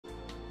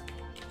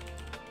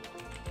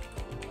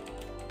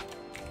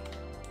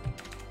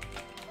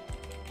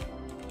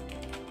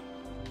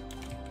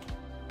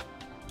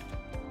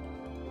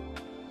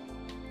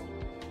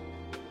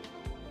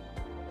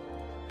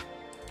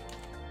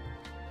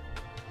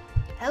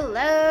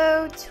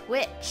Hello,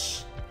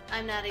 Twitch.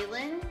 I'm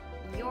Natti-Lin,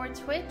 your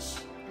Twitch,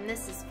 and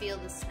this is Feel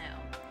the Snow.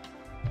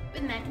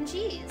 With mac and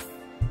cheese.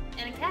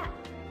 And a cat.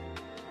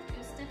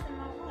 Who's sniffing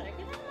my water?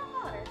 Get out of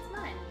my water, it's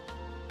mine.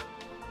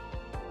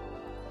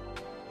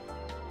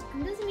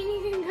 It doesn't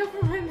mean you can go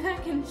for my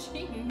mac and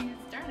cheese.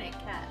 Darn it,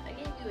 cat. I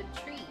gave you a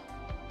treat.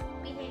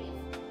 Behave.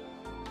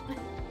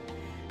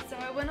 So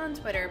I went on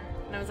Twitter,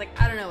 and I was like,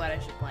 I don't know what I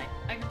should play.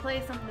 I could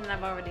play something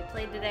I've already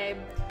played today,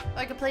 or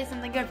I could play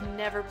something I've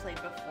never played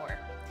before.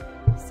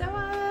 So,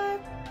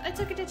 I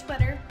took it to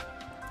Twitter,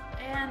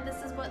 and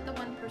this is what the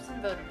one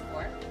person voted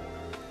for.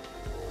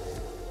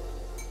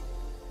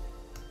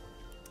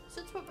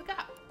 So that's what we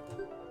got.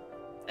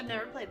 I've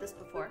never played this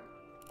before.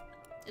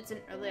 It's an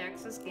early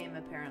access game,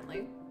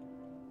 apparently.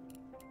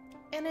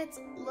 And it's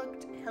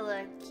looked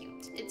hella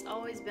cute. It's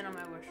always been on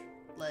my wish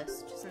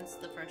list since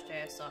the first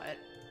day I saw it.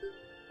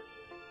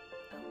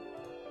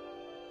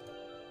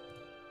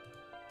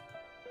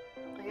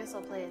 I guess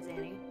I'll play as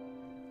Annie.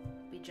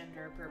 Be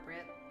gender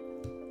appropriate.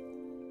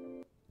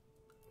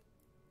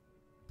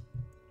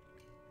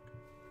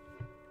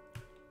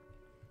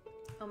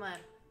 Oh man.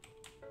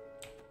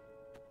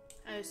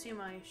 I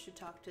assume I should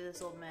talk to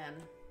this old man.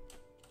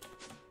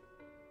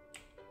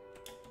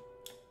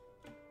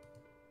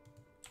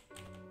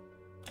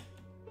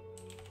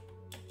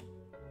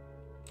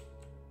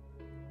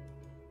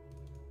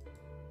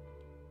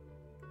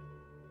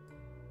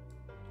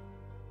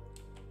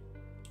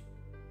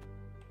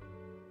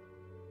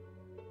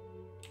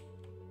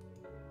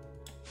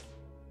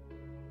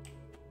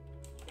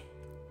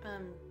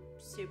 I'm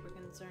super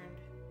concerned.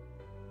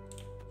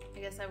 I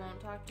guess I won't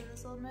talk to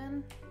this old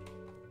man.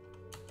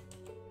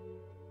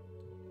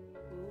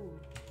 Ooh.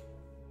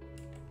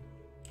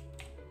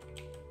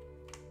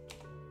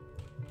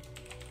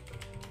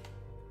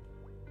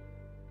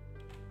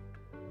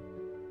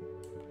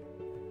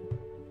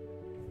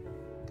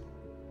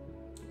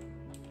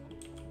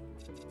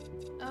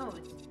 Oh,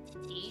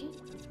 it's E?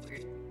 That's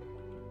weird.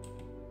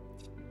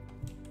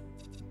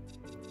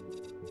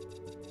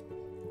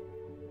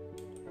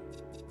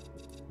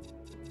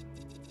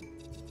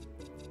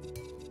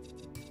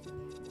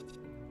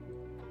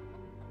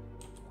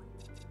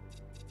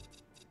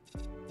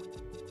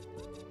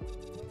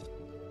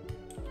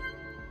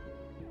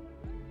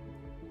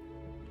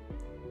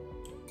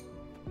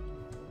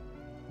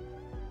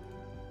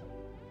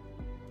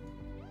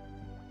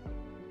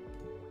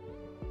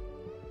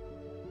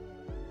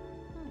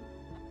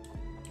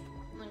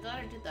 I'm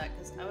glad I did that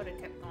because I would have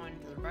kept going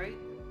to the right.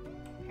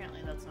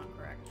 Apparently that's not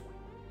correct.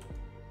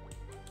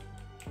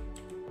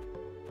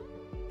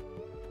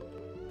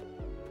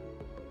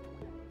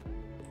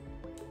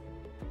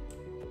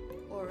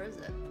 Or is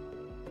it?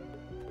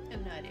 I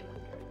have no idea what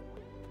I'm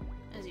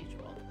doing. As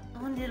usual.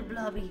 Oh, little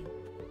blobby.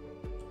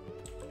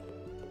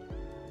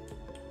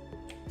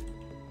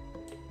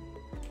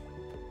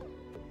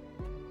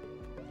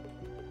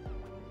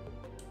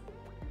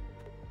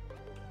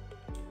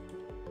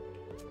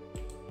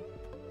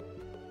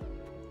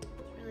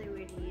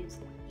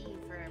 E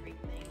for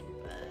everything,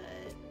 but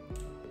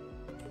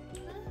it's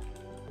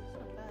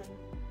not bad.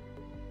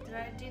 Did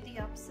I do the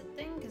opposite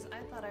thing? Because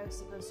I thought I was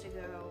supposed to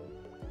go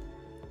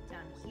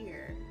down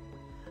here.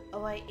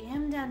 Oh, I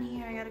am down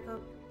here. I gotta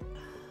go.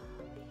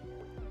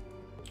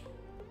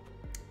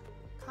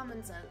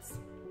 Common sense.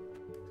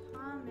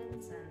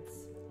 Common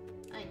sense.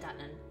 I ain't got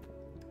none.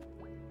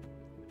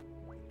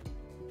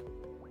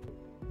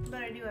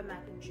 But I do have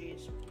mac and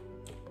cheese.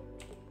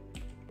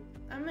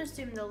 I'm gonna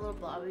assume the little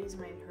blobbies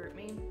might hurt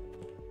me,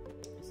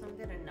 so I'm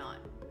gonna not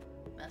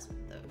mess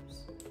with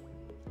those,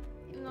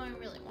 even though I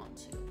really want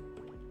to.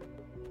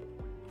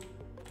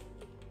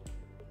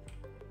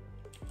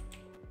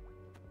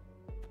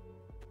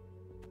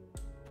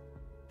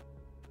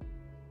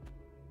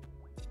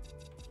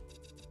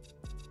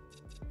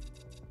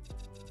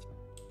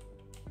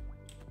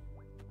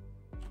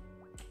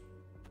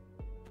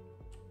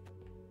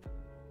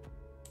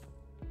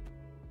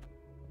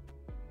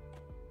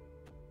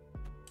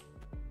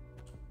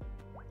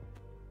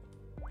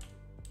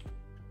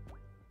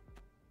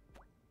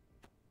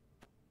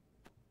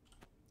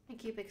 I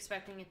keep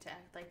expecting it to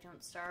act like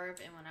Don't Starve,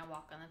 and when I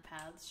walk on the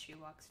paths, she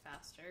walks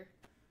faster.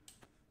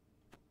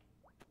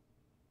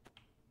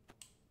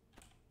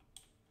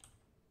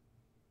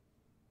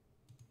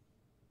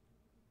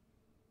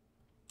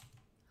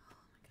 Oh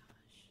my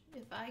gosh.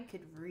 If I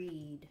could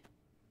read.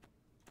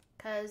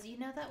 Because, you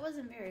know, that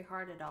wasn't very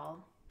hard at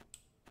all.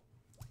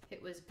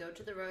 It was go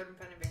to the road in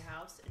front of your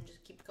house and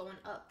just keep going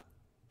up.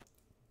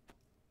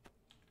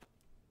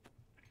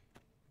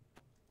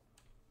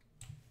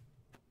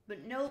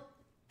 But nope.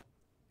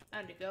 I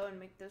had to go and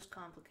make this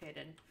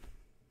complicated.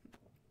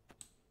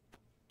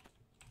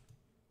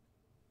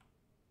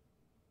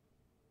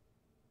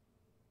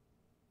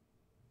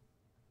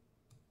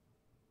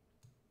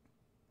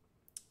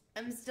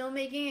 I'm still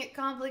making it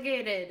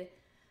complicated.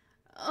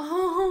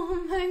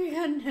 Oh my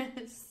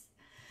goodness.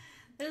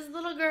 This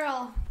little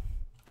girl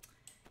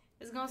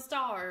is gonna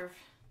starve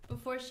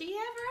before she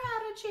ever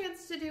had a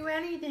chance to do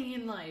anything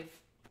in life.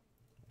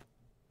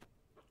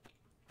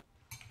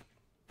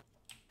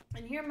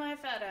 And here my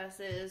fat ass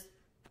is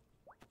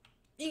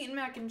eating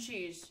mac and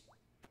cheese.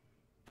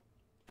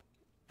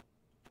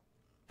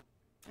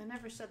 I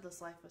never said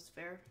this life was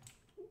fair.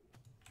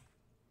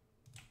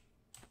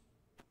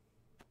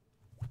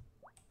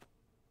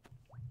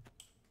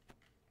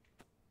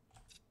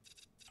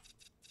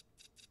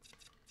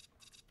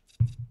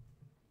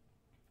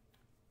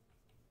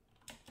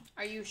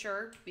 Are you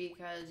sure?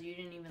 Because you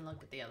didn't even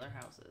look at the other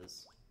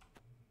houses.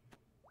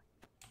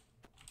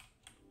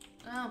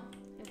 Oh,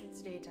 if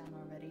it's daytime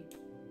already.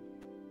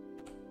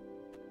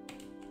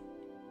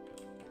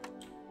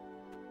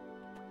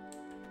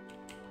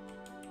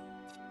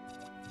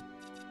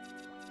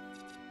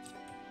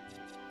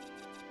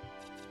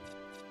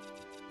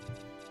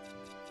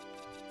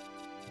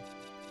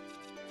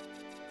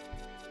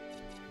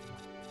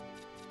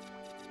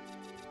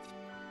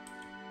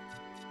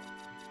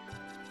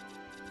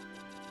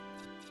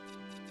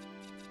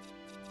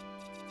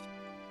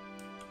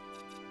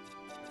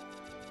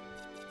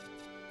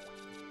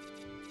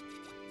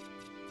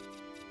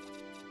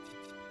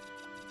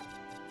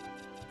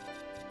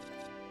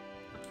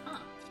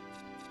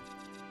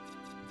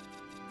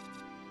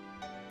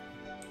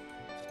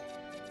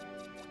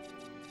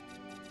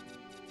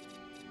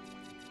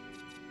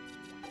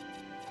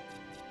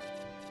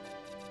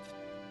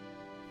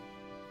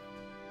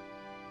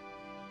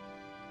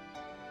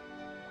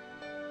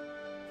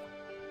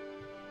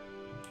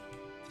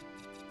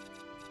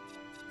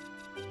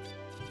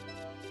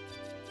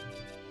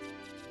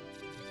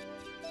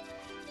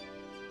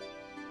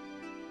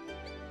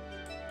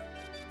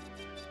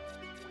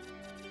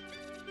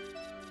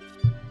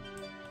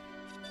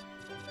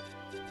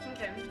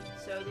 Okay,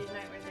 so these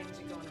nightmare things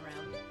are going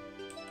around.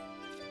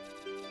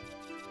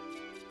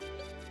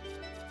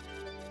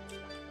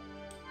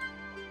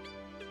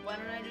 Why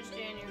don't I just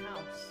stay in your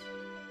house?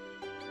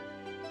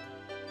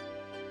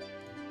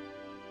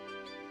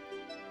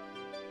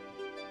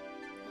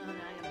 Oh, now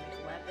I gotta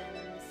make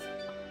weapons.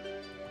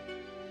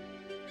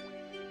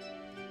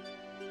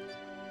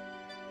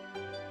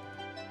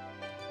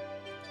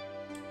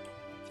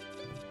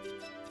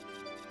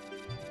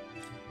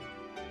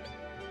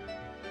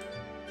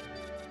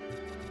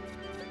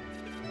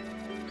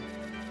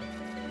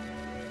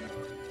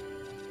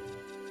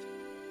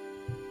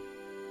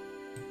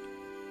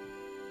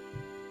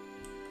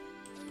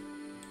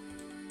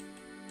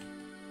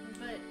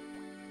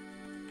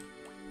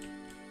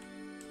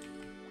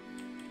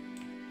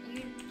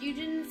 You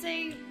didn't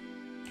say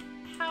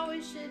how I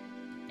should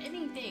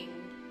anything.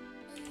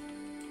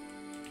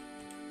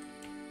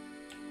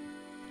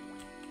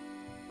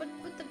 What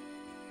the?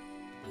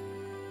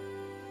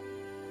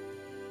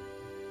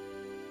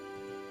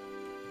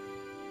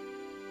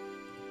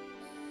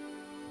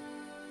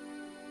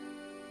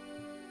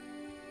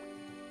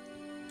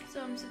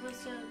 So I'm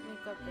supposed to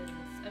make weapons.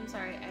 I'm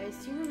sorry, I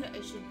assumed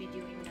I should be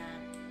doing that.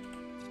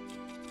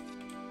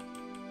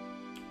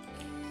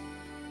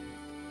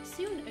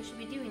 I should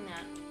be doing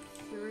that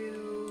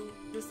through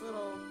this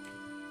little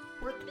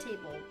work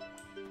table.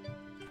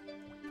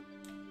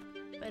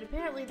 But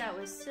apparently that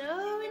was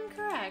so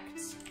incorrect.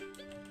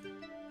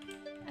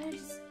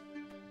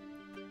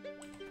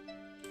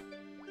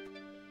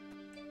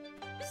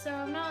 So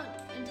I'm not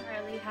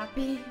entirely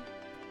happy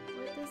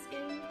with this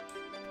game.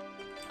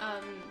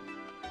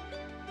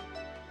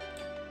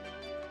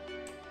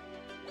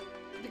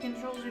 The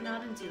controls are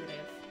not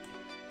intuitive.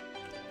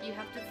 You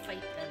have to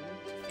fight them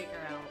to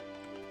figure out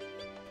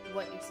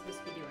what you're supposed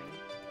to be doing.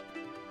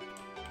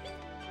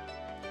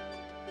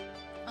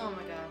 Oh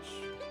my gosh.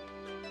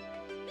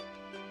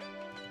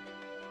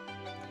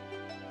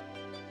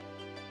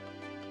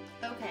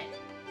 Okay.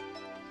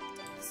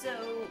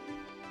 So,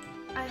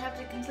 I have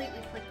to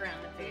completely click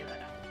around and figure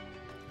that out.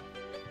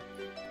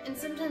 And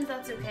sometimes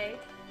that's okay,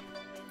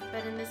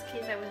 but in this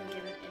case I wasn't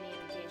given any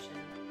indication.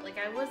 Like,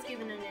 I was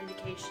given an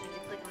indication to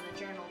click on the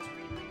journal to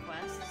read my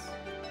quests.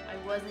 I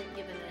wasn't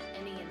given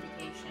any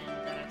indication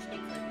that I should be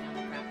clicking on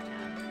the craft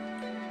tab.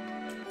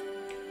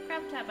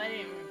 Craft tab I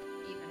didn't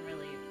even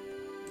really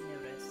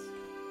notice.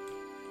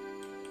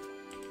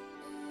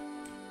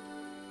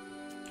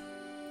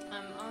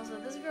 Also,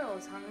 this girl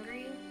is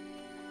hungry.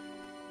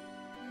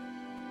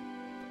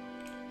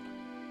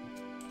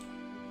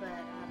 But I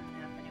don't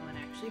know if anyone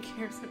actually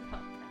cares about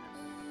that.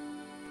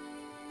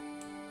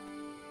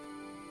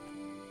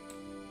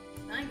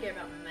 I care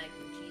about my mac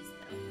and cheese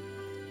though.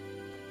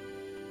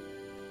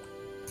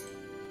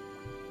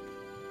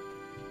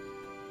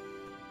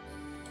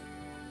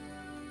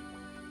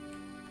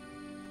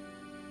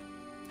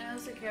 I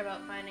also care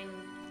about finding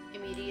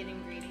immediate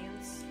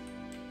ingredients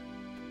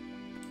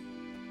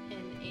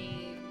in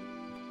a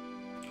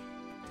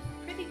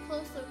pretty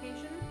close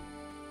location.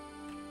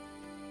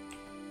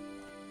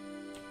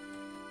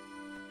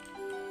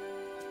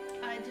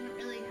 I didn't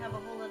really have a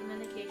whole lot of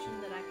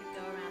indication that I could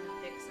go around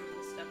and pick some of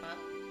this stuff up.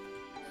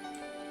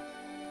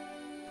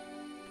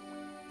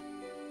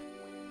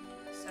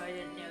 So I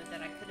didn't know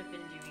that I could have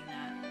been doing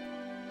that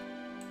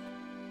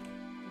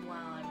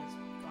while I was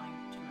going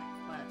to my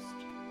quest.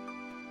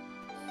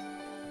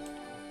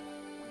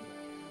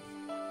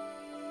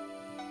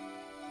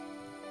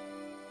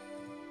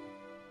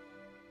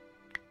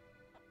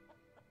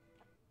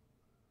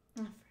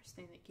 First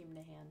thing that came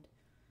to hand.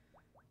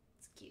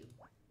 It's cute.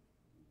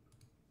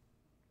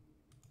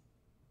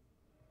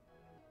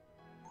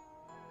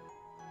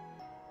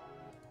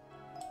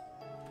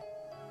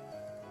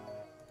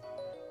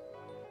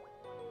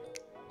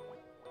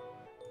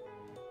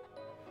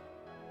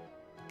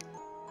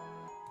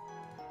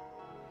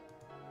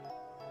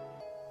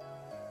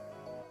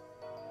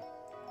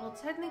 Well,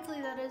 technically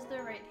that is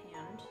their right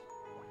hand.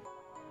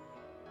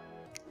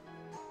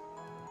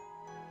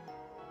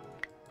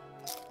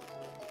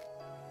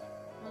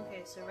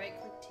 Okay, so right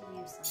click to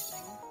use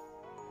something.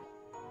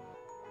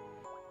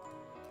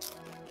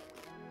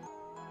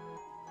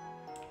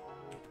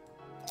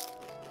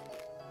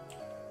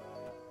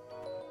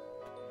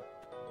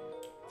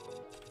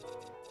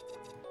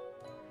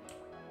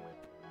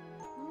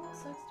 Well,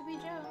 sucks to be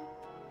Joe.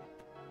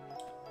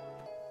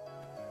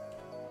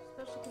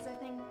 Especially because I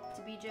think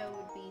to be Joe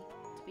would be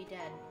to be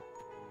dead.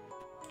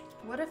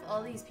 What if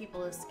all these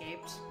people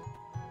escaped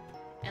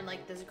and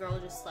like this girl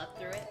just slept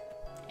through it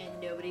and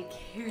nobody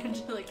cared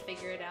to like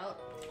figure it out?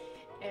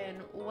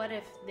 And what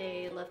if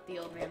they left the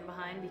old man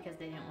behind because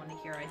they didn't want to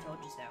hear I told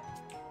you so?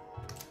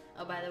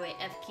 Oh, by the way,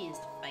 F key is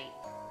to fight.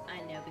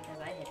 I know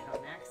because I hit it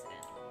on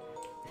accident.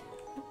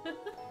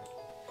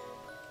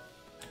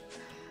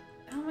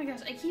 Oh my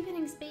gosh, I keep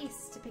hitting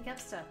space to pick up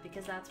stuff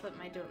because that's what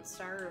my don't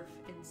starve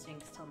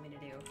instincts tell me to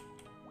do.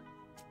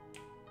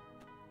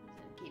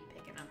 So keep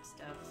picking up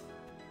stuff.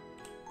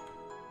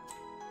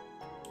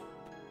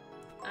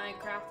 I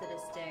crafted a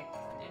stick.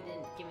 It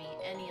didn't give me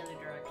any other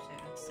direction,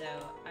 so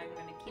I'm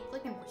gonna keep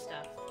looking for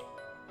stuff.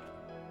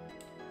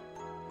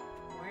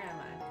 Where am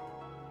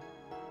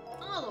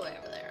I? All the way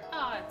over there.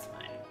 Oh, it's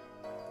fine.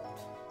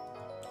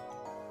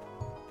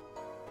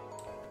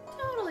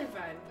 Totally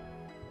fine.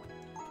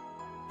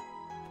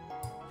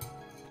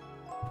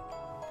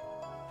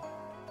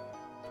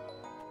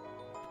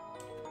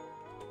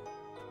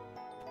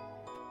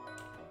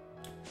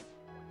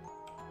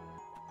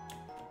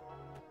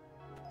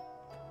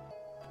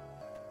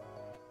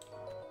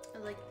 I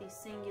like the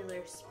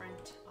singular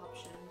sprint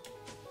option.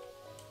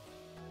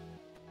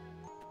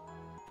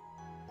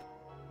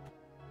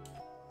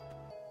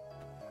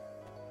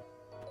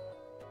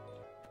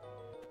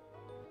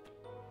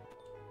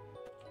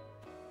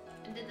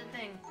 I did the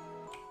thing.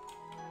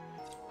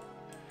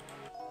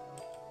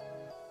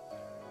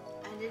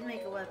 I did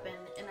make a weapon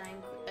and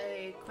I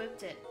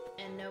equipped it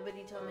and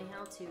nobody told me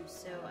how to,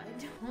 so I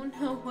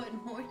don't know what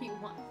more you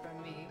want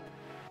from me.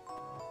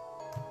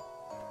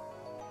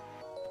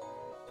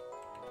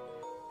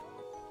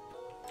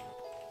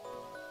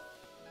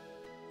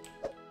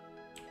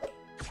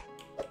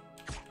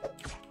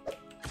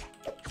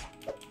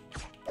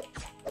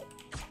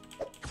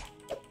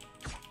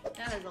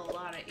 That is a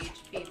lot of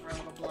HP for a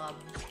little blob.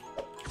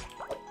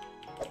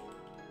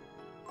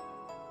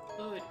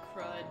 Oh, it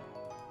crud.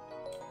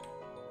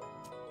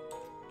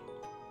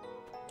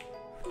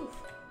 Whew.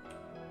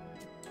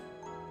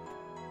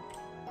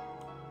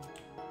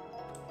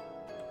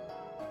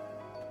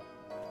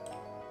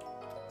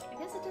 I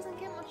guess it doesn't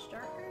get much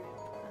darker.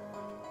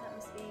 That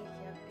must be,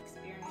 yep,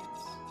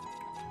 experience.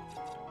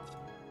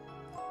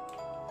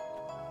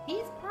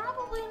 He's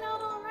probably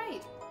not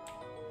alright.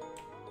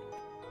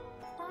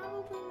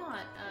 Probably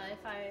not,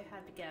 if I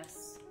had to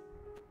guess.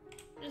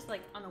 Just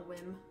like on a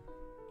whim.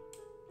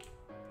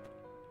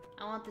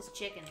 I want this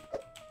chicken.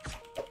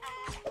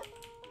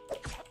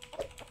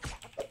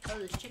 Oh,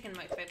 this chicken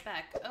might fight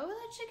back. Oh,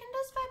 that chicken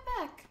does fight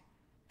back.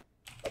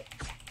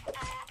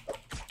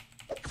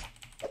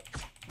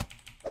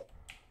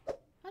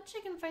 That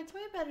chicken fights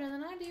way better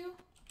than I do.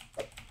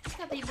 It's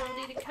got the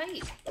ability to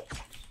kite.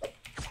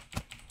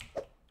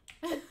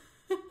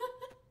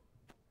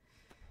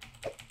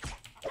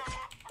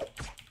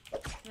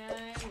 Can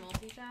I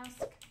multitask?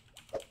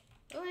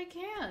 Oh, I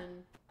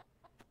can.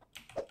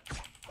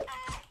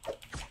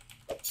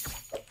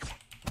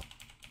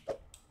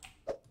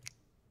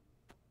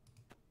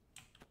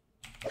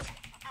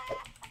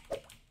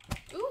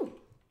 Ooh!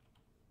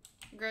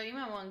 Girl, you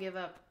might want to give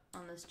up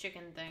on this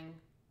chicken thing.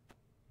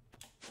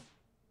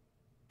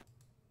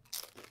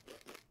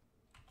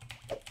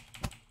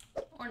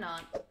 Or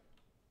not.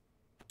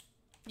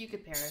 You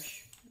could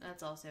perish.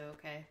 That's also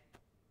okay.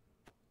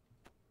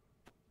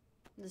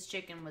 This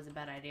chicken was a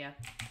bad idea.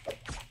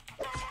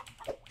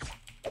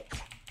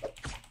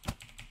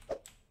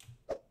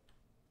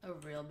 A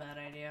real bad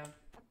idea,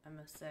 I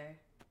must say.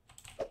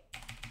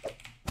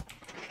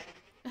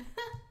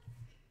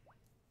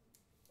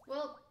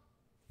 Well,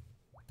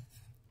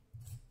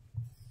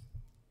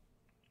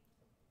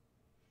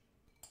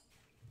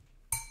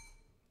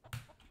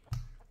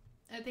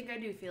 I think I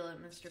do feel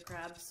it, Mr.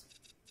 Krabs.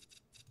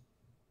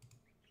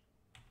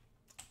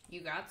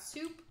 You got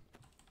soup?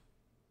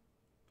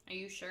 Are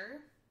you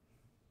sure?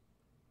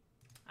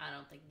 I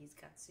don't think he's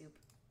got soup.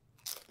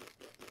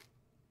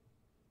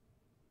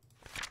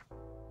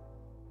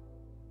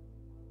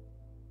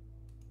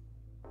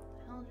 What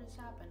the hell just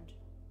happened?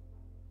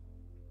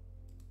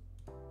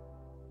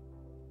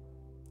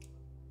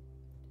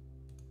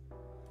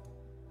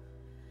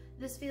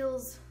 This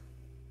feels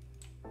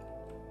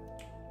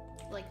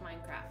like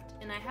Minecraft.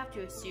 And I have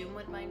to assume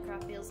what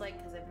Minecraft feels like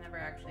because I've never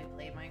actually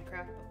played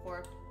Minecraft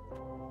before.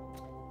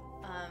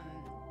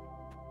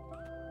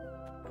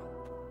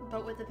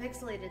 But with the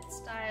pixelated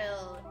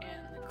style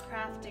and the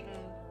crafting...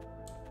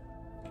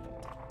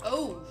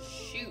 Oh,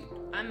 shoot.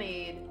 I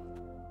made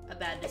a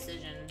bad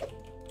decision.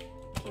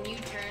 Can you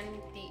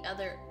turn the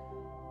other...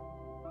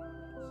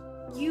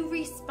 You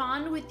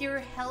respawn with your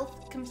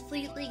health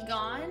completely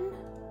gone?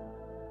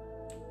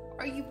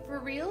 Are you for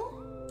real?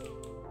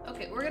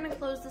 Okay, we're gonna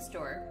close this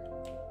door.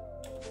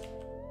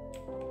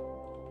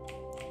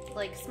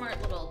 Like smart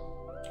little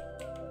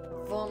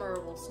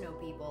vulnerable snow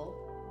people.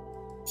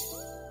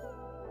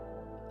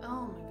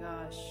 Oh my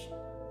gosh.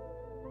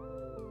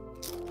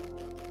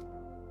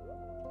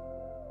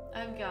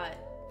 I've got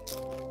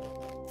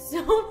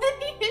so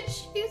many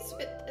issues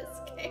with this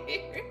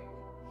game.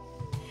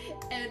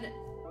 And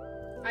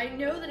I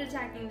know that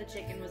attacking the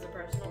chicken was a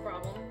personal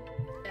problem.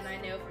 And I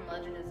know from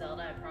Legend of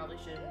Zelda I probably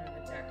shouldn't have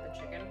attacked the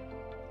chicken.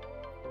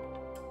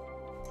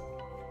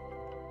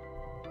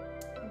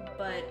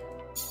 But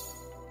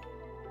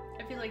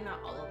I feel like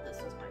not all of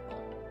this was my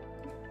fault.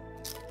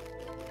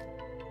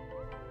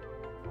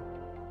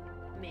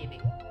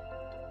 Maybe.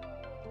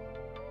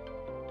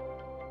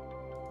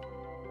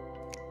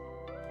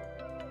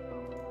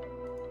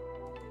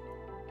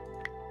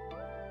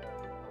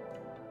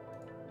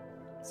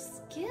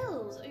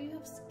 Skills! Oh, you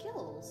have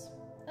skills.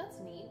 That's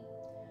neat.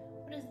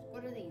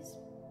 What are these?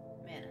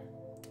 Mana.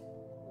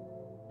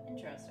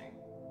 Interesting.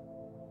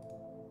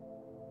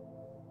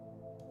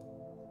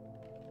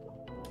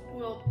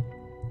 Well,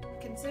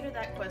 consider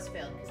that quest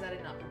failed because I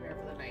did not prepare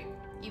for the night.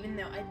 Even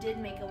though I did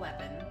make a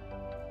weapon.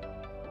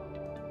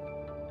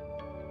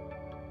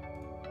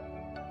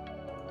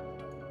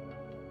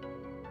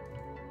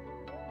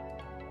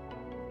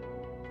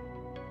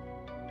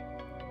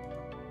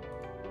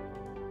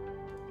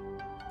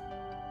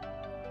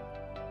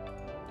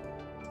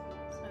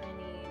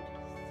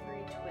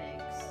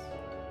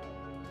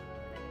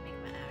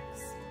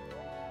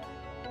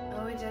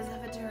 It does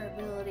have a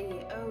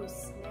durability. Oh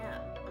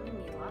snap. I'm gonna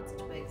need lots of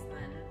twigs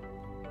then.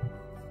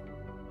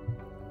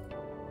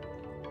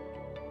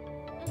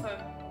 Okay.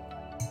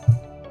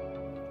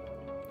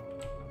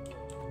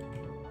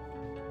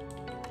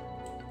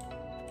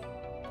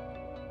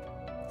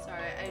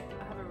 Sorry, I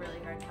have a really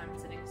hard time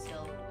sitting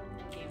still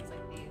in games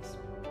like these.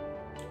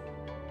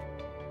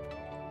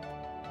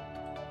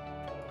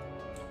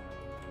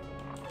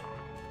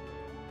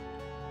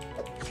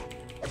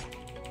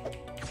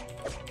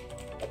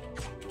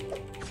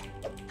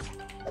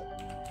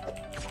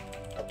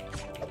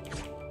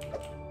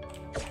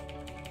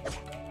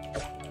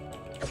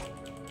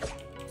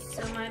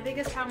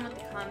 Biggest problem with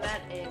the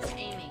combat is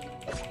aiming.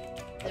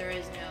 There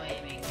is no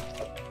aiming.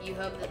 You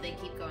hope that they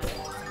keep going in the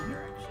same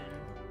direction.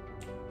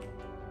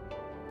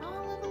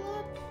 Oh, level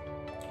up!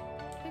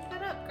 Pick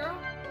that up, girl!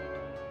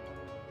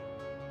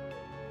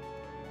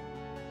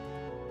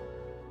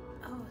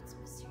 Oh, it's a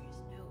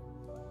mysterious note.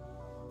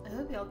 I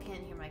hope y'all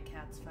can't hear my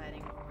cats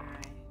fighting where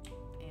I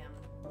am.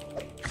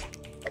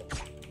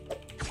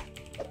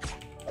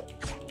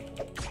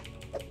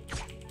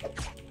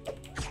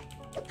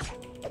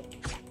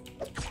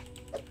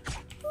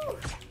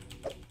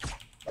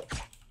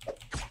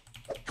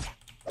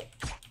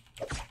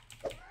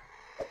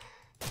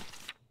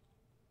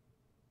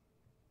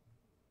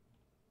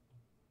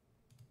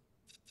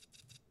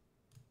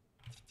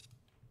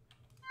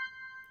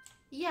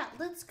 Yeah,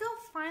 let's go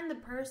find the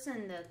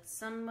person that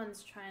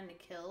someone's trying to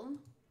kill.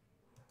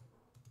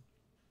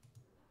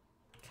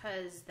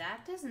 Because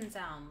that doesn't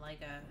sound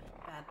like a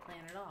bad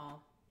plan at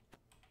all.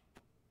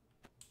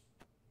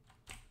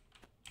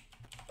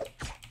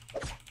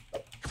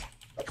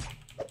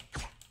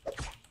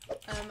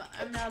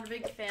 I'm not a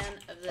big fan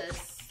of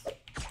this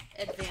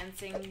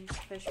advancing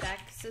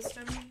pushback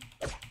system.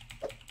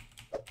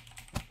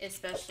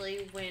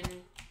 Especially when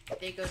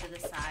they go to the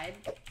side.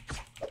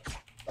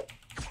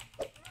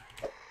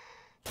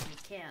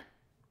 Can't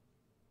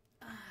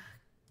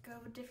go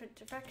different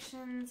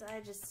directions.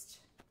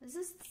 Is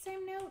this the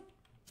same note?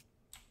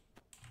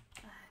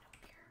 I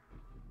don't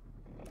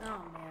care.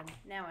 Oh man,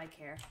 now I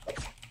care.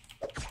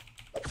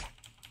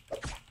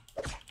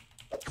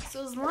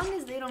 So as long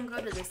as they don't go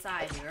to the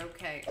side, you're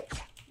okay.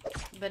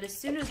 But as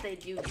soon as they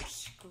do, you're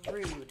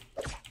screwed.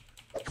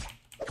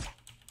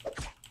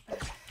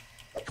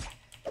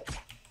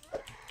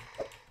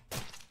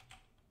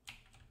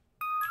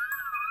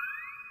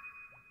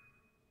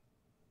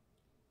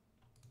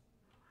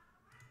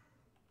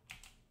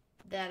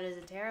 That is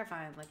a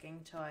terrifying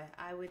looking toy.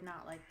 I would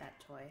not like that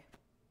toy.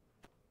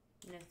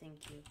 No,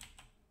 thank you.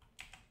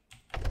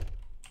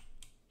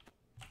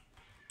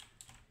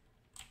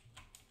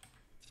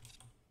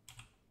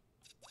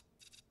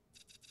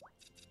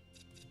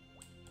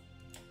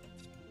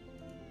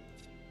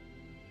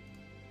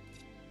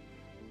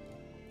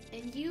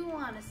 And you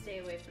want to stay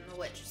away from the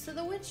witch. So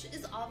the witch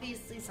is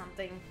obviously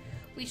something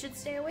we should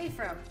stay away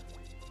from.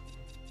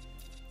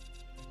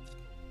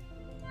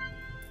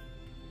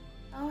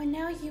 Oh, and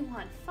now you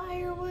want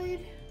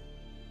firewood?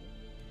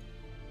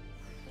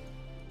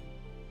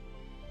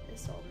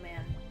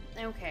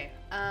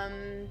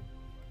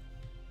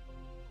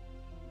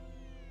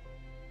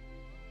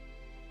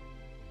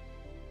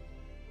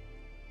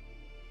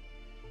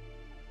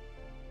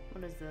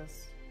 What is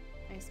this?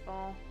 Ice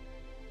ball?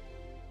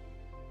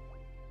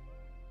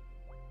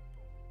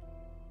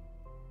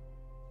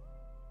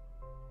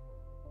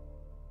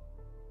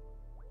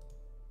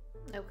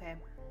 Okay.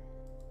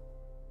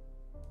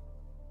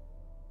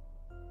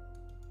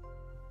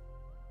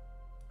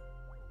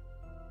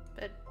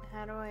 But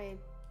how do I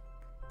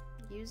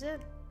use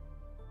it?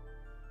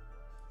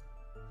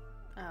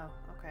 Oh,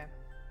 okay.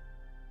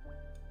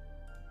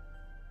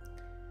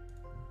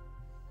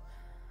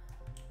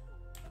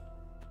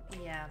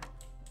 Yeah,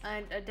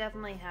 I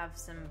definitely have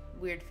some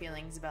weird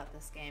feelings about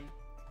this game.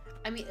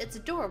 I mean, it's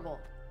adorable.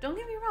 Don't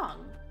get me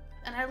wrong.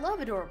 And I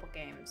love adorable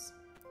games.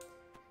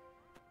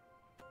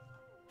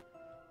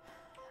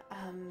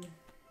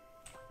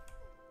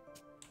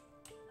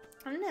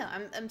 I don't know.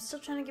 I'm still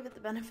trying to give it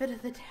the benefit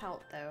of the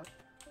doubt, though.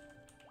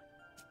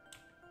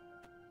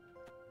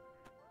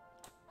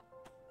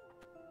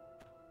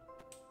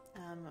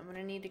 I'm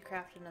gonna need to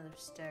craft another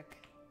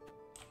stick.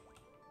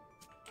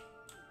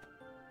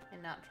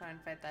 And not try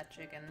and fight that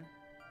chicken.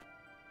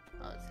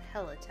 Oh, it's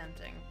hella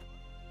tempting.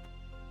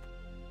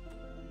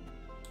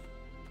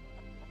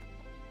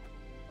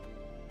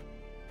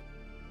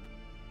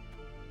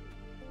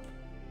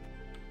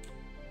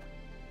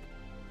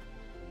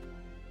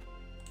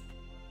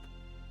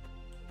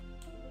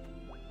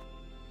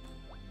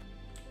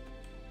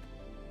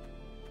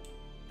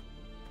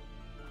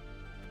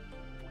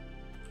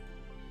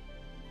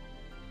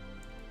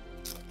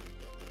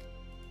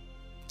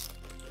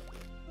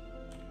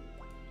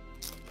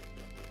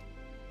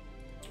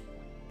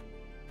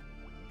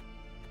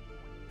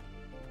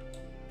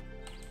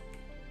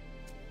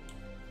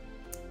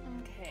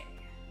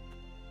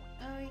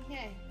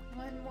 Okay,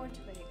 one more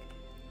twig.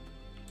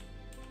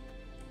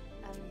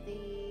 How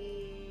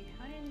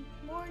many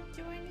more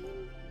do I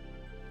need?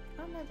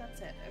 Oh no, that's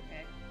it,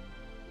 okay.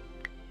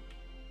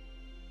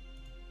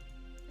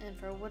 And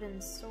for a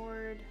wooden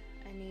sword,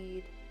 I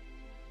need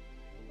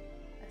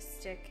a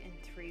stick and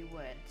 3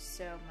 wood.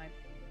 So my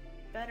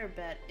better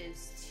bet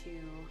is to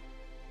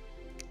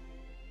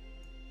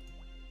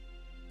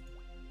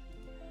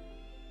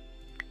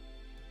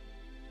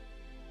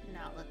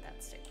not let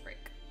that stick break.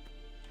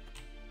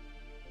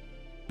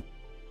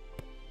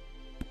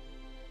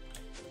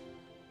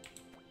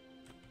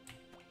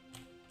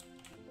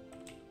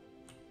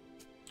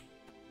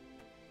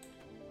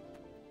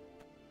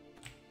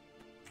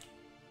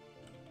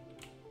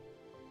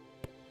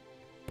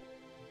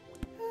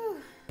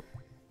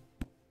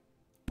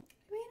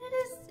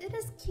 It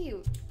is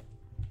cute.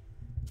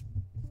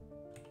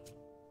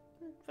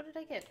 What did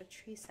I get? A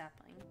tree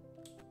sapling.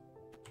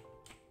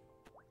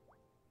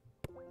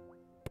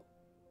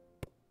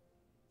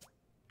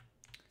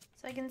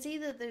 So I can see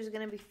that there's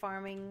going to be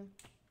farming,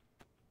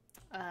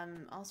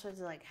 all sorts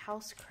of like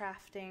house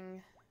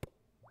crafting,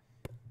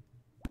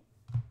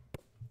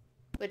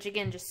 which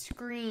again just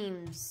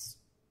screams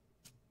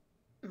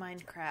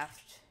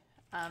Minecraft.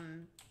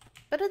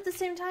 But at the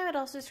same time, it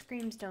also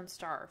screams don't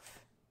starve.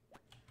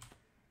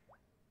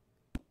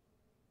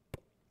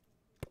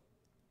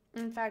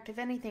 In fact, if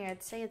anything,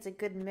 I'd say it's a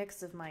good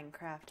mix of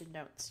Minecraft and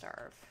Don't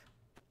Starve.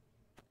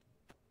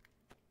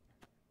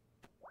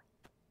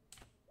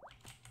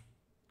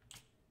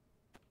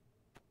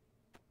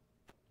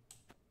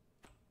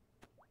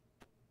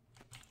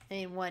 I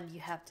mean, 1, you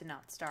have to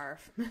not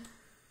starve.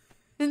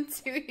 And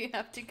 2, you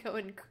have to go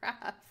and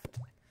craft.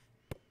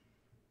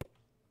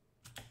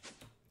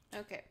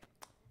 Okay.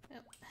 Oh.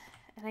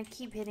 And I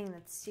keep hitting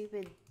that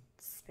stupid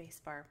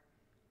spacebar.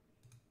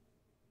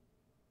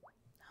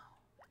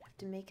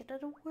 To make it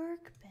at a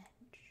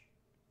workbench.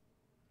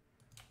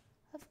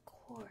 Of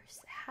course.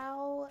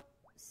 How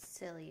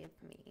silly of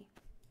me.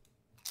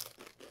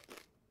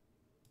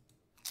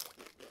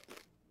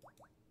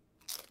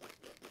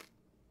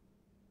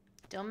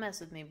 Don't mess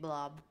with me,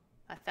 Blob.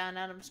 I found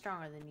out I'm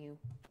stronger than you.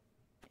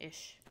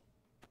 Ish.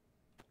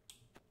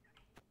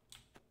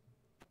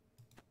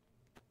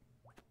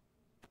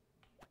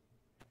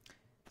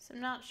 So I'm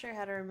not sure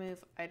how to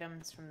remove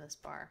items from this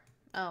bar.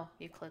 Oh,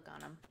 you click on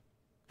them.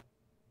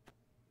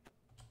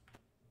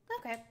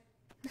 Okay.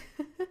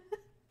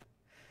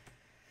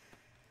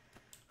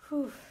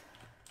 Whew.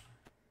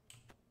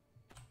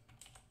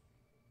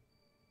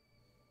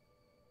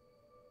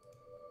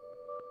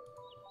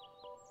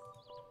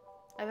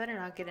 I better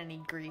not get any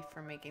grief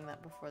for making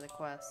that before the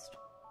quest.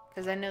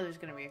 Because I know there's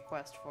going to be a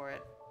quest for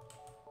it.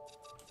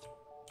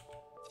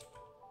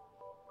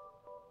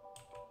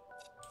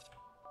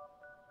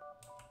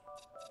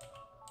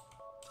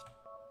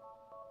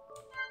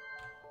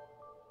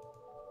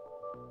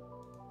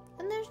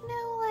 And there's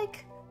no,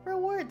 like,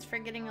 rewards for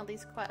getting all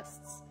these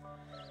quests.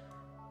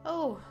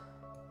 Oh.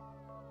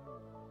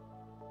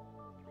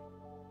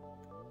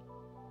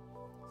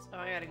 So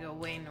I gotta go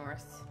way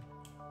north.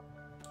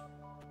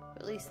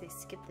 But at least they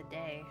skipped the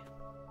day.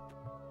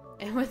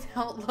 And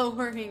without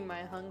lowering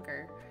my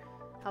hunger.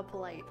 How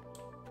polite.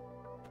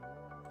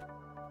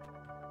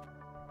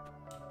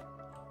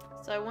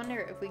 So I wonder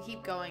if we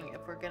keep going,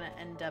 if we're gonna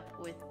end up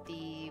with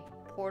the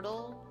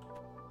portal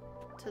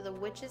to the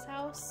witch's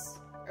house?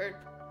 Or,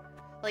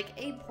 like,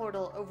 a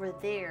portal over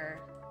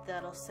there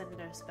that'll send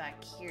us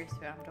back here so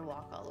we don't have to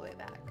walk all the way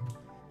back.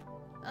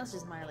 That's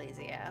just my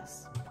lazy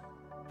ass.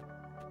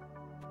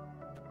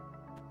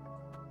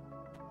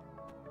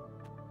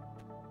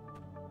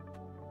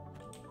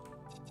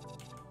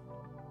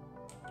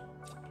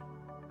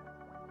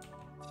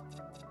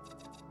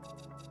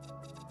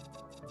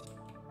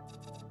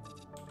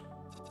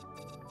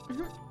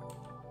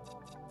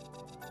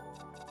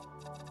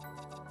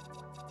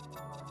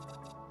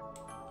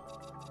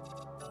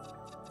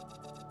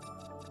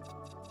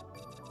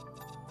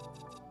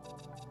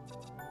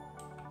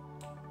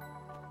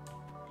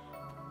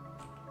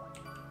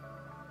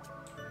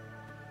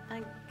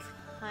 I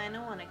kind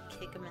of want to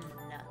kick him in the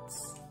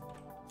nuts.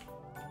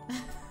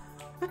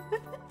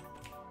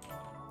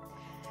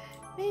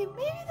 Maybe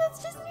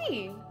that's just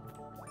me.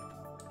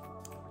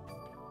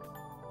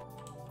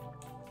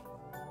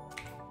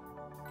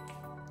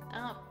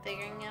 Oh,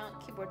 figuring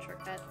out keyboard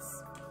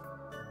shortcuts.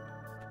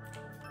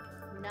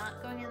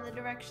 Not going in the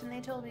direction they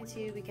told me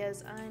to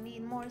because I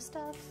need more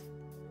stuff.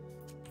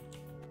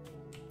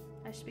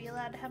 I should be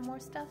allowed to have more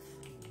stuff.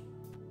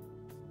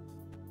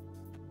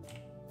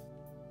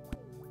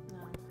 No,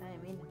 I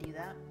didn't mean to do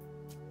that.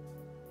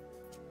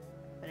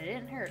 But it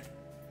didn't hurt.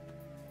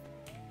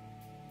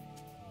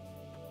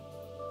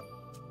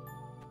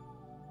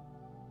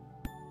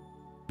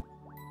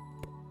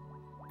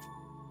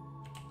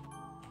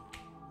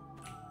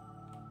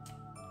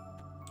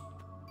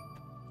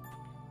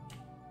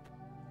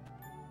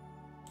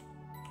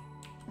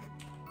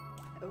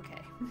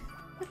 Okay.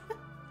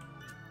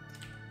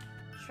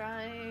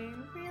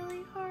 Trying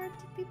really hard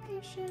to be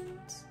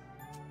patient.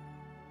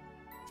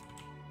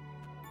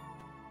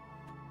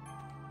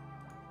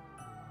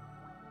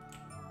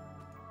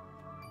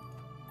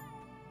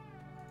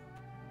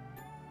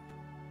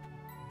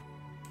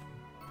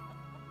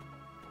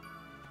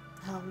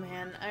 Oh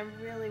man, I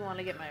really want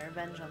to get my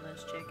revenge on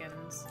those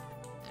chickens.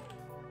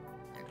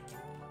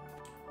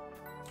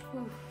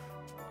 Oof.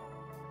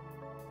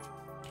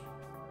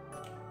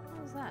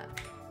 What was that?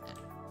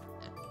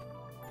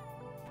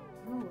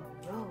 Ooh,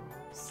 a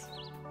rose.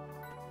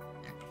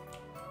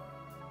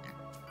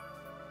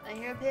 I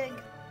hear a pig.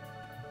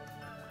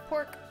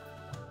 Pork.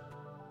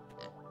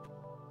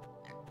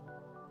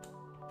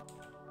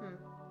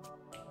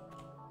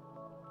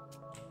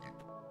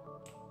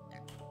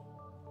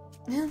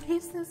 At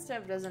least this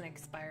stuff doesn't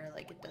expire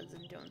like it does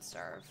in Don't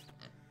Starve.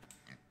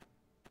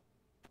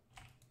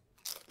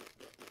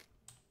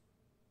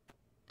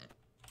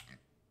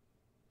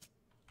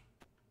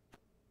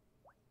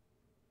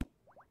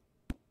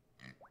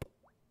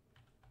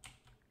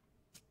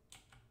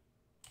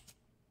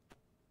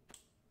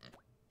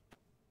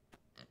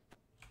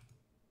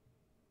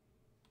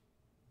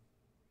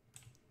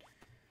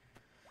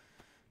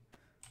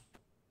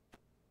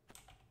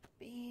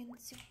 Being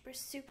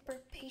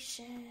super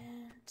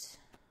patient.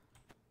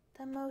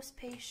 The most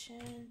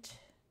patient.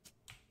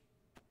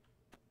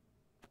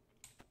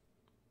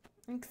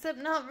 Except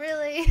not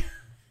really.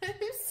 I'm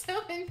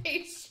so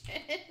impatient.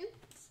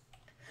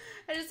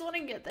 I just want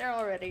to get there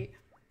already.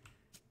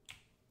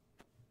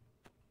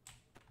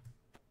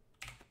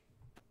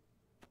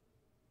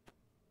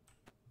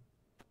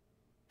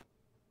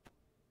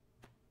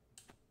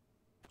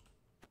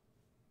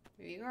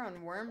 Are you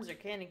growing worms or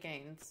candy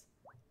canes?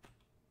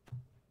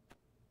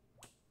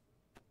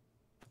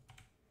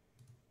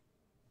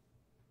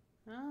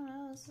 Oh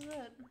no, this is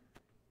it.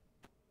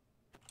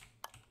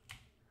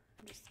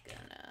 I'm just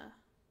gonna...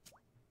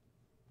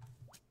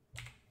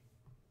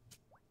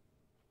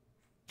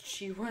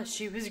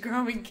 She was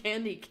growing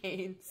candy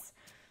canes.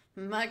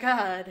 My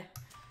god.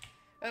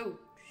 Oh,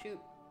 shoot.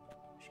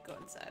 Should go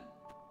inside.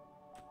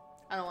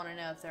 I don't want to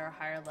know if there are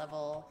higher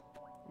level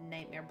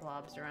nightmare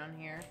blobs around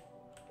here.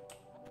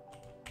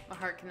 My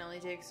heart can only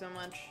take so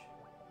much.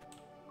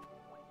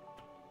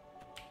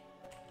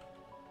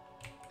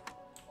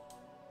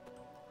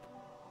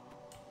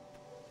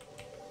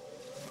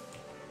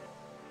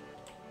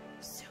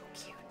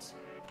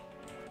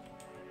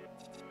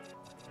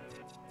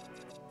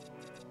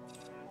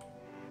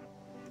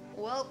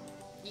 Well,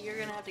 you're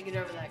gonna have to get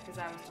over that because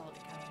I was told to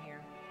come here.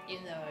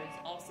 Even though I was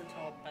also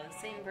told by the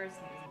same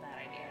person it was a bad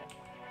idea.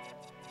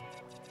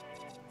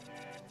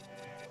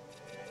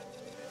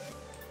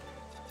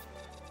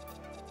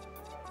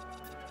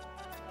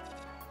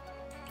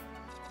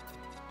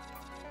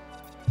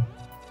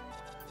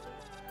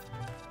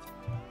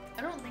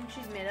 I don't think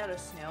she's made out of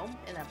snow,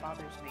 and that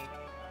bothers me.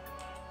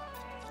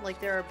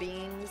 Like there are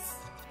beings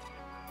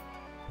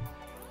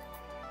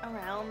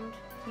around,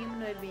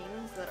 humanoid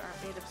beings that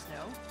aren't made of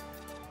snow.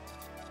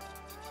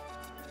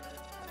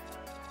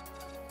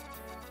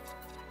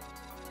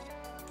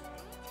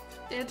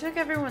 It took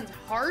everyone's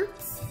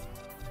hearts?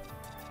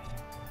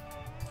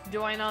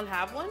 Do I not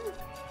have one?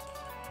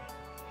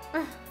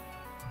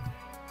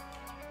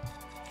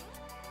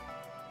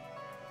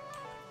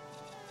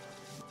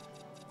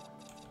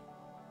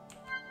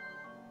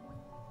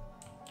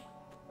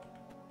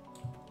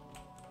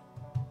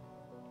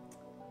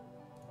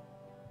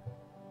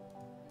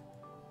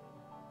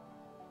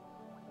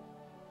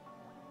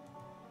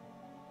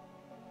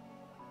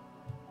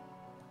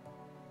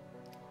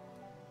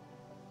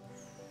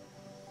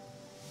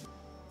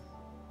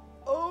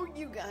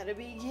 You gotta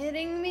be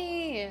kidding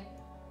me.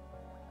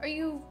 Are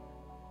you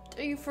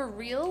for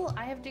real?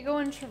 I have to go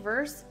and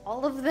traverse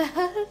all of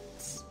that?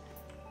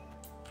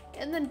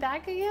 And then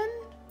back again?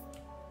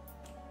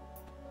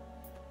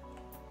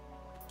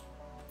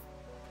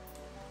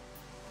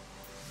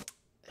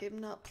 I'm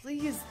not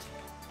pleased.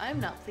 I'm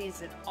not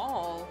pleased at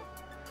all.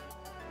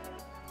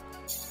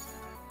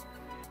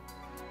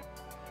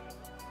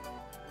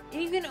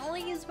 You can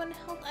only use one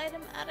health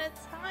item at a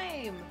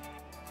time.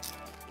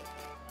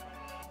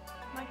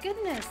 My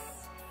goodness.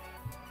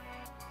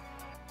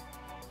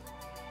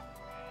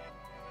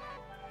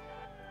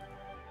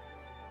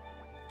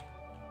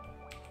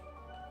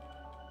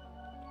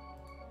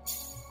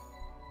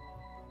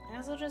 I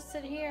guess I'll just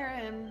sit here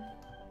and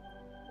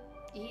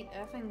eat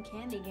effing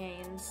candy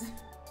canes.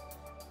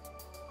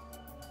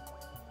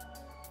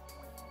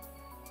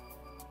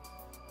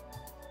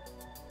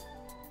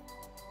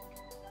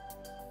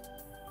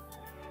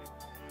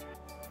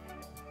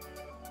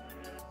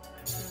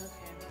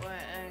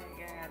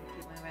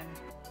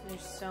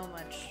 There's so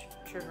much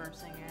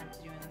traversing I have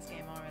to do in this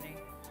game already.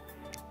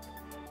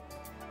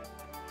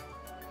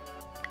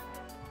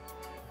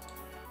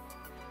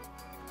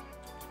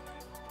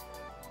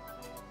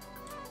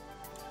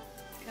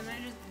 Can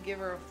I just give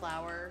her a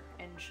flower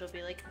and she'll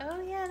be like,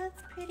 oh yeah,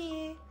 that's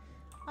pretty.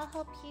 I'll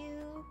help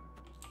you.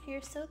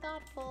 You're so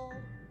thoughtful.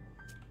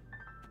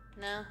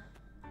 No?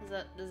 Is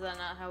that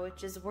not how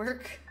witches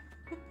work?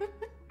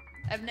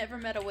 I've never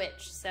met a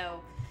witch,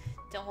 so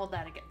don't hold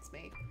that against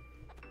me.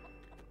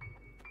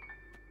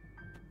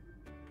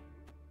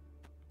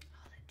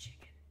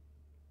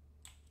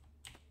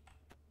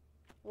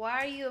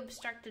 Why are you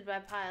obstructed by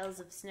piles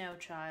of snow,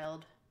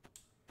 child?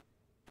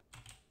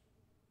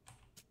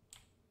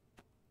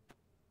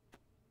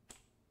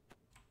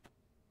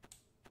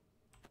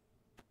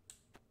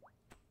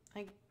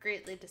 I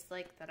greatly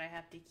dislike that I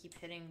have to keep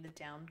hitting the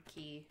down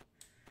key.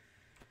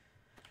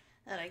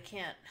 That I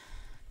can't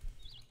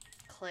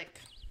click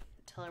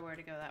to tell her where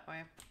to go that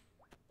way.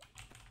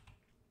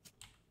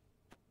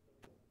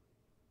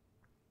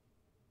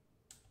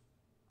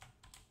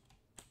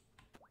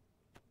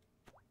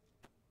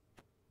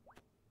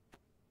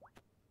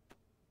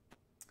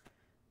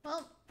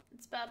 Well,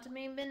 it's about to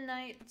be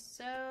midnight,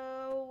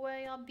 so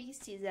where y'all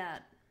beasties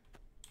at?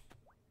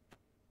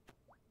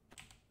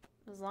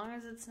 As long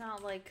as it's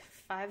not like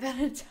 5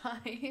 at a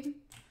time.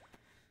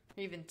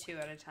 Or even 2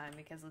 at a time,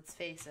 because let's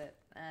face it,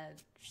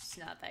 it's just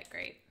not that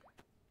great.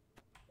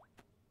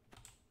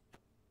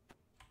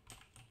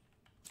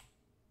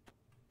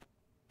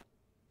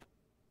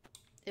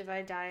 If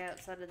I die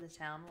outside of the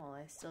town, will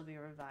I still be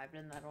revived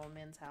in that old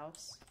man's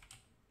house?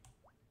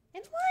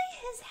 And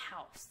why his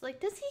house?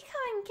 Like, does he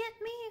come and get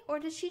me? Or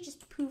does she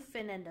just poof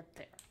and end up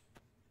there?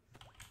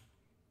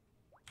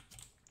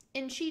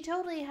 And she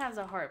totally has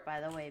a heart,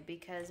 by the way,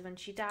 because when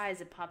she dies,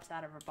 it pops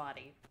out of her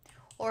body.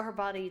 Or her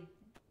body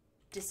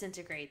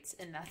disintegrates,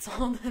 and that's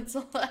all that's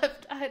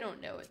left. I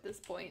don't know at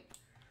this point.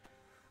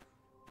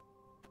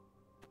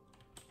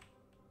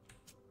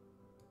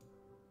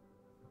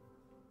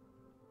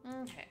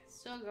 Okay,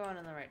 still going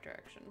in the right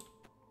direction.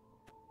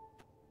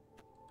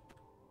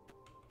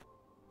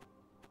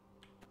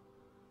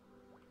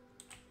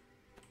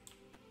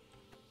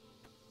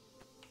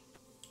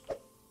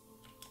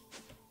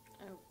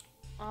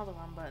 All the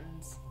wrong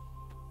buttons.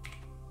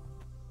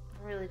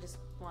 I really just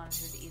wanted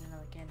her to eat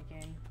another candy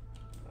cane.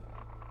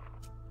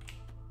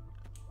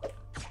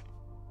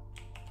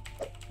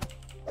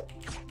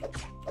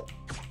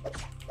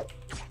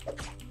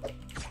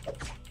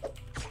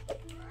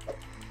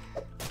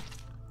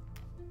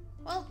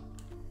 Well,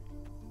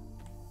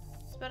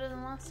 it's better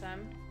than last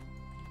time.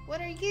 What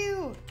are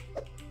you?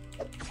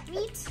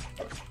 Meat?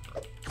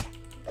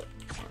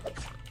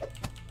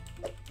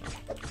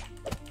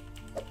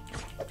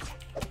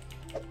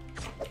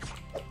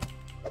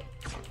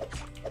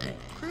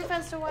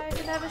 As to why I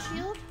should have a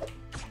shield?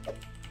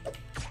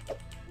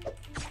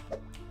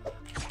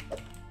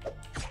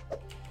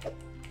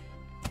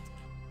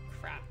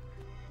 Crap.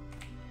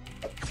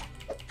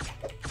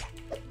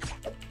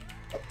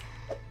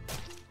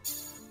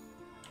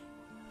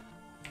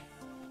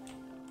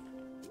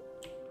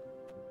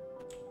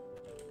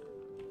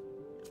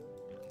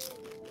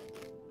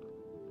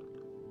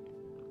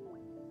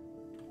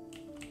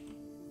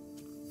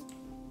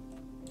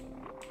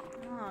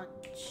 Oh,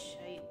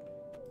 shite.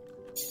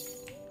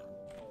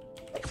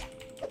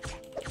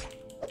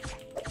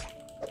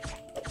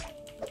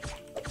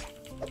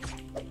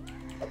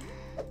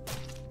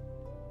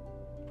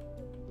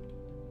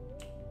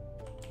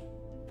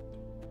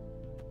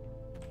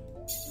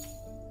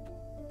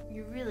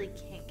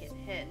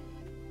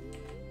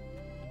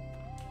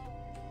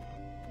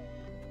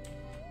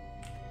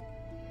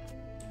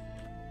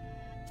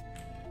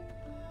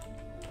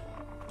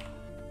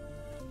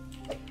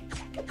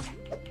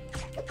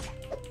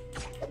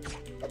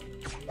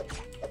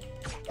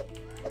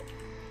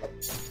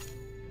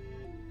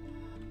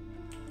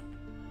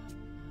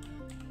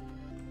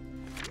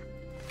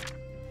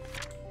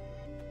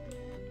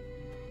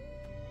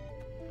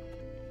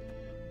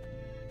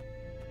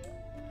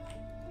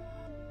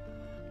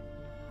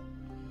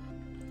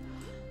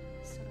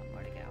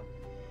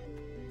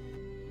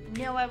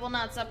 No, I will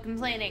not stop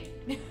complaining.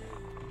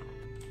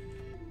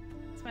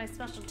 It's my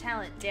special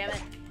talent, damn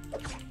it.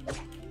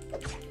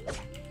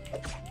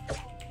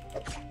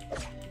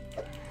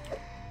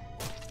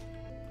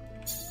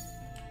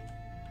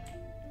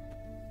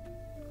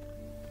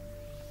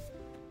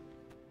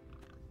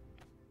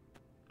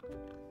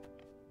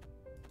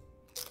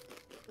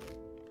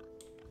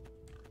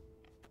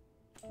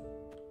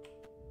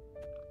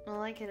 Well,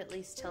 like it at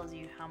least tells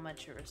you how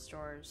much it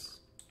restores.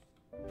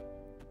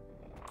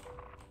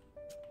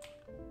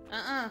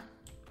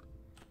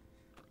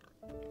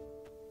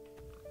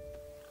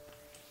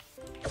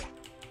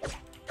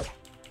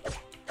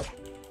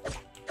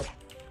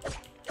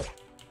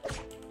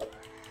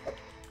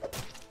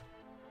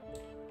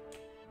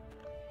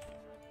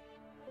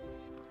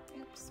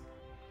 Oops.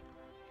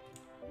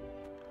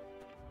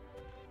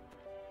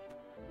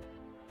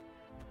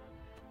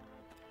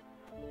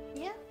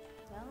 Yeah,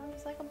 that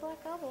looks like a black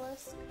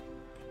obelisk.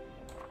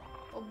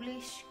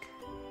 Obelisk.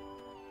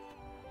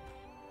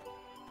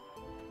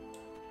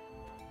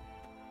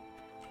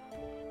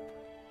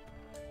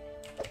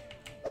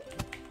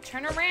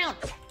 Turn around!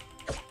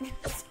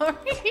 Sorry.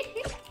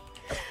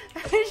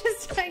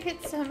 I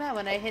get so mad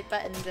when I hit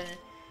buttons and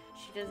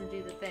she doesn't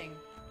do the thing.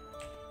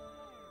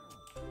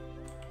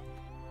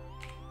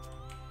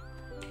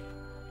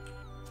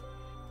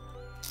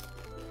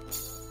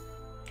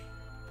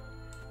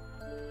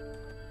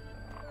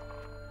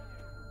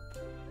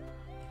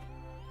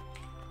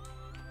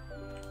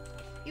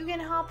 You can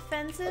hop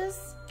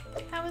fences?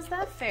 How is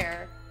that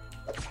fair?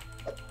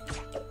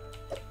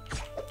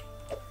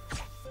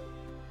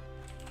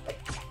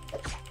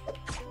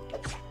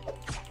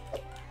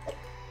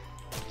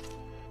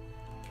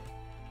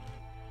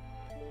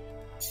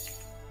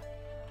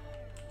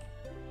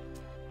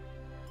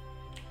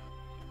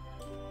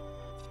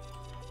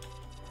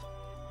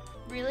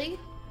 Really?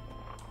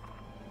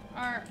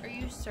 Are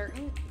you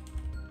certain?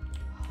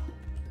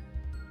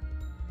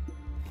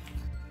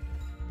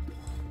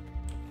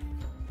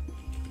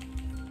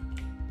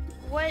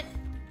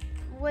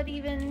 What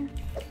even?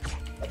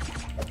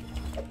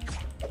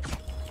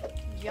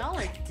 Y'all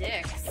are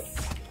dicks.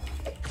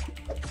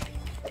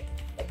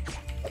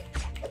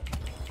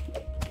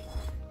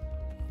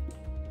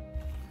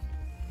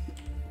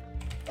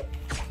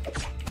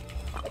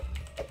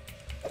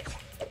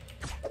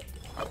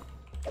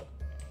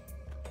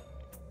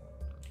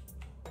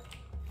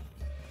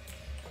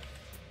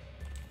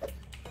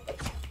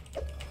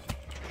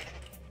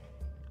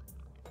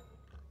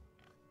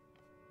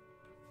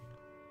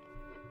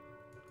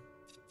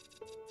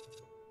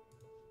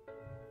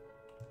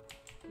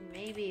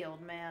 Maybe,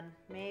 old man.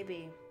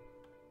 Maybe.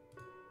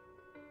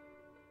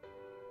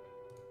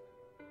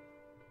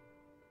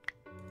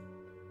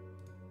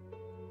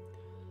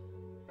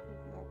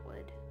 More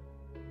wood.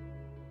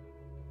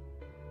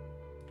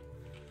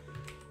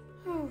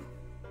 Whew.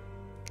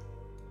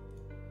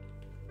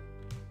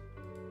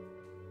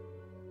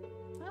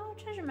 Oh,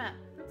 treasure map.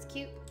 That's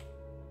cute.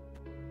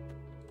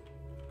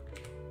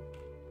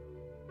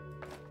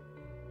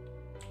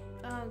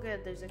 Oh,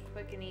 good. There's a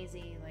quick and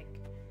easy, like,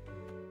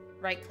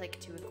 right click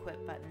to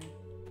equip button.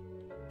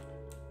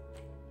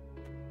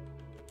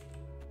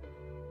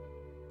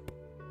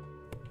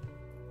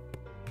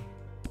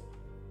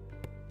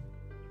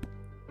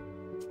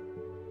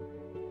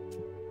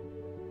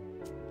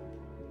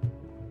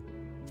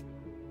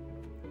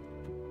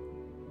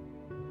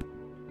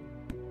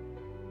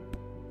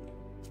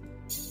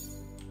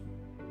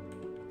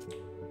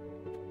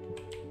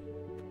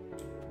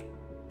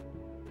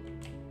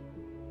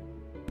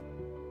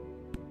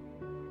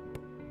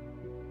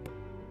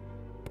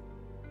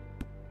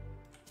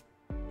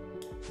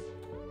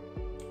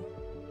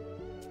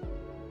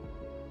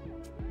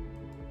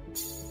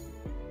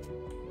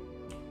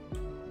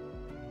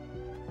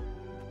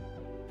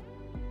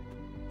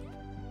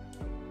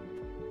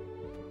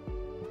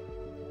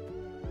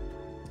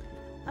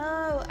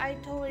 Oh, I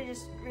totally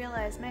just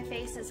realized my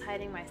face is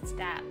hiding my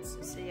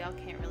stats, so y'all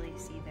can't really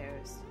see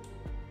those.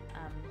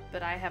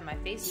 But I have my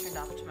face turned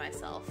off to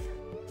myself.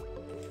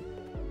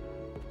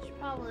 Should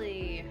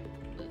probably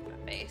move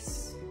my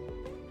face.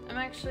 I'm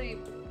not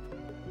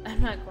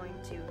going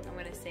to. I'm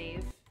gonna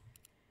save.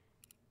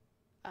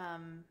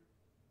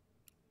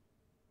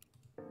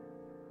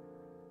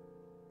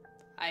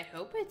 I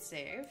hope it's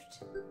saved.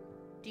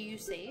 Do you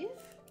save?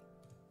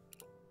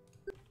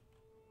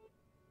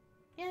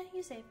 Yeah,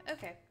 you save.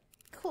 Okay,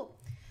 cool.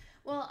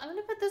 Well, I'm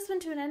gonna put this one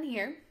to an end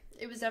here.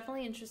 It was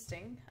definitely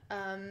interesting.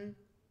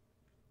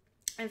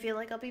 I feel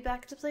like I'll be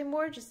back to play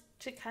more just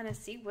to kind of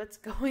see what's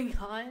going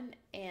on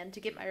and to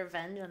get my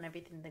revenge on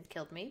everything that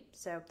killed me.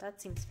 So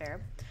that seems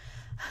fair.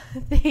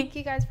 Thank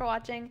you guys for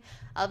watching.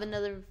 I'll have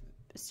another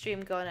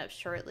stream going up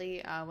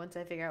shortly once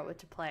I figure out what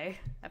to play.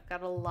 I've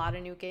got a lot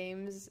of new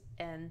games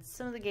and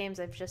some of the games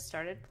I've just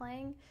started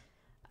playing.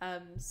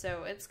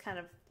 So it's kind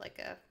of like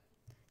a,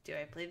 do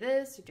I play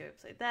this or do I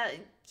play that?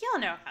 Y'all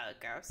know how it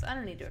goes. I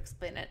don't need to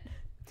explain it.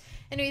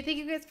 Anyway, thank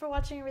you guys for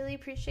watching. I really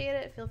appreciate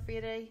it. Feel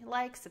free to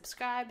like,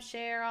 subscribe,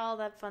 share, all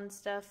that fun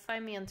stuff.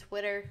 Find me on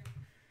Twitter.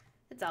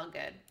 It's It's all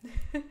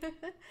good.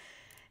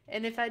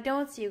 And if I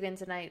don't see you again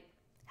tonight,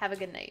 have a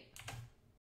good night.